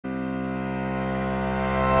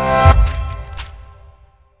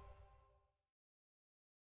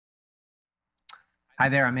Hi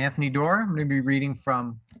there, I'm Anthony Doerr. I'm going to be reading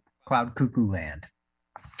from Cloud Cuckoo Land.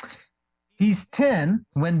 He's 10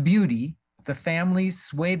 when Beauty, the family's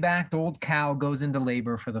sway-backed old cow, goes into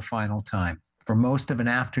labor for the final time. For most of an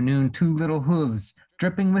afternoon, two little hooves,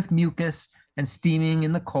 dripping with mucus and steaming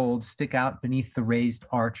in the cold, stick out beneath the raised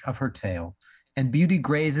arch of her tail. And Beauty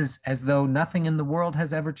grazes as though nothing in the world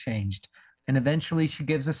has ever changed. And eventually she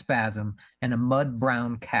gives a spasm, and a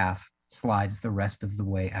mud-brown calf slides the rest of the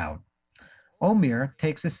way out. Omir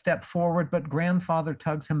takes a step forward, but grandfather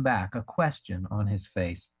tugs him back, a question on his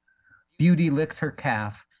face. Beauty licks her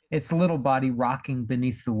calf, its little body rocking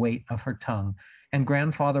beneath the weight of her tongue, and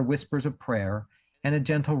grandfather whispers a prayer, and a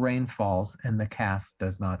gentle rain falls, and the calf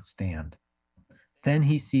does not stand. Then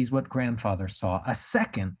he sees what grandfather saw. A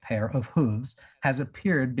second pair of hooves has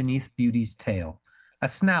appeared beneath Beauty's tail. A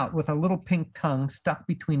snout with a little pink tongue stuck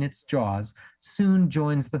between its jaws soon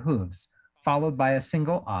joins the hooves, followed by a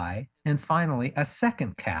single eye, and finally a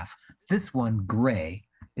second calf, this one gray,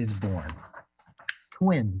 is born.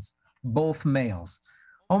 Twins, both males.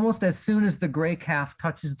 Almost as soon as the gray calf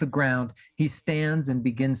touches the ground, he stands and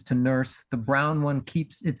begins to nurse. The brown one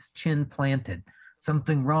keeps its chin planted.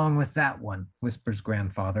 Something wrong with that one, whispers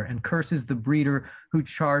grandfather, and curses the breeder who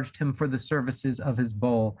charged him for the services of his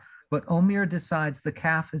bull. But Omir decides the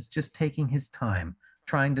calf is just taking his time,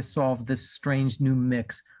 trying to solve this strange new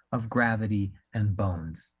mix of gravity and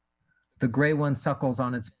bones. The gray one suckles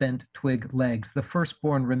on its bent twig legs. The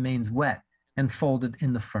firstborn remains wet and folded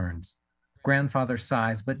in the ferns. Grandfather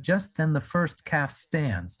sighs, but just then the first calf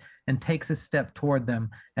stands and takes a step toward them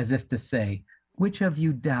as if to say, "Which of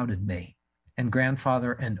you doubted me?" And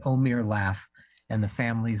grandfather and Omir laugh, and the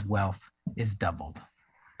family's wealth is doubled.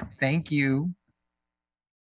 Thank you.